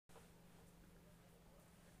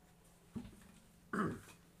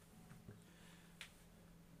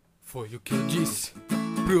Foi o que eu disse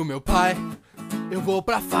pro meu pai. Eu vou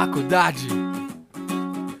pra faculdade,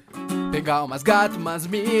 pegar umas gatas, umas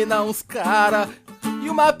mina, uns cara e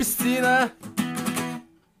uma piscina.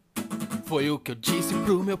 Foi o que eu disse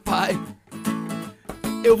pro meu pai.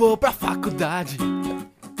 Eu vou pra faculdade,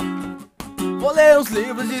 vou ler uns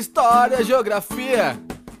livros de história, geografia,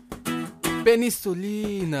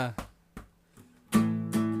 penicilina.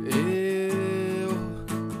 Eu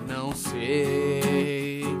não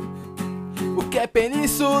sei o que é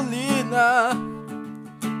penicilina,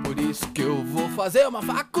 por isso que eu vou fazer uma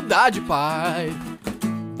faculdade, pai.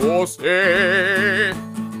 Você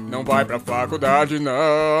não vai pra faculdade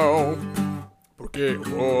não, porque eu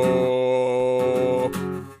vou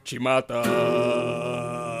te matar.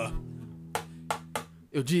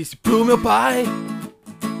 Eu disse pro meu pai,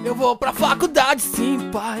 eu vou pra faculdade sim,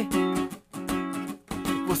 pai.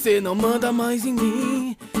 Você não manda mais em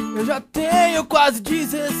mim, eu já tenho quase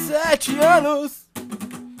 17 anos.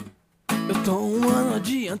 Eu tô um ano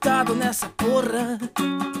adiantado nessa porra.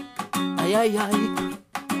 Ai, ai, ai.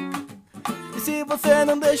 E se você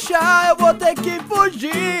não deixar, eu vou ter que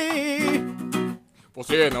fugir.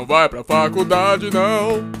 Você não vai pra faculdade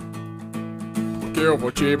não, porque eu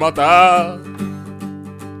vou te matar.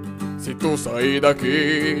 Se tu sair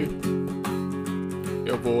daqui,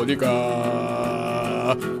 eu vou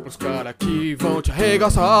ligar os caras que vão te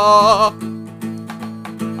arregaçar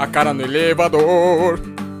a cara no elevador.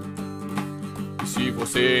 E se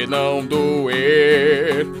você não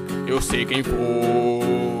doer, eu sei quem foi.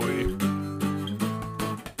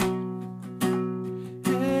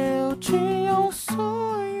 Eu tinha um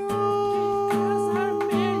sonho, casar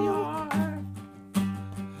melhor.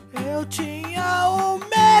 Eu tinha um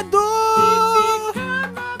medo de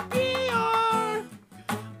ficar pior,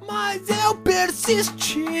 mas eu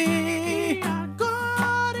persisti. E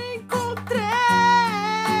agora encontrei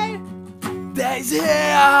 10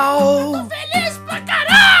 real. Tô feliz pra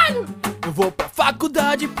caralho. Eu vou pra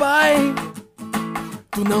faculdade, pai.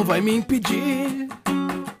 Tu não vai me impedir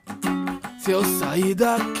se eu sair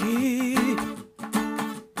daqui.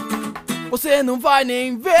 Você não vai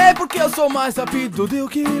nem ver, porque eu sou mais rápido do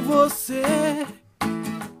que você,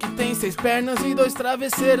 que tem 6 pernas e 2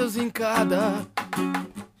 travesseiros em cada.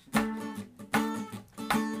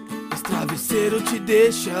 Esse travesseiro te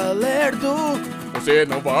deixa lerdo. Você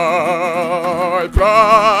não vai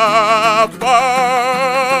pra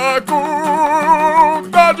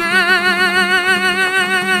faculdade.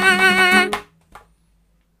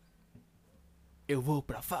 Eu vou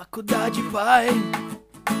pra faculdade, pai.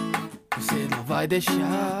 Você não vai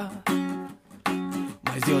deixar,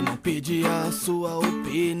 mas eu não pedi a sua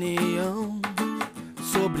opinião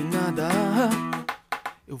sobre nada.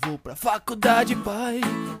 Eu vou pra faculdade, pai.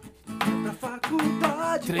 Pra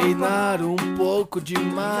faculdade, treinar um pouco de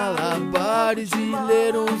malabares e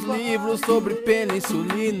ler uns livros sobre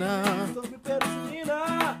penicilina.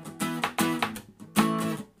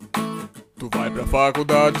 Tu vai pra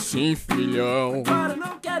faculdade sim, filhão. Agora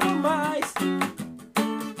não quero mais.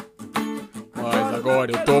 Mas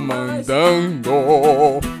agora eu tô mandando.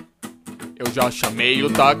 Eu já chamei o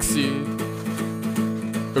táxi,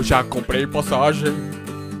 eu já comprei passagem,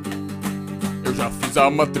 eu já fiz a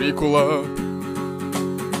matrícula.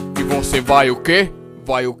 E você vai o quê?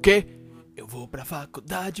 Vai o quê? Eu vou pra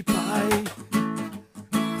faculdade, pai,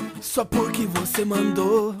 só porque você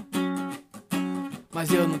mandou.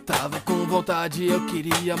 Mas eu não tava com vontade, eu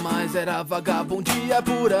queria mais, era vagabundia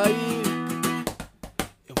por aí.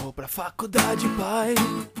 Eu vou pra faculdade, pai,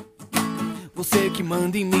 você que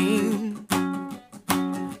manda em mim.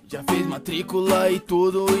 Já fez matrícula e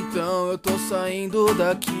tudo, então eu tô saindo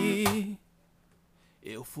daqui.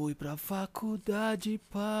 Eu fui pra faculdade,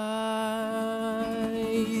 pai.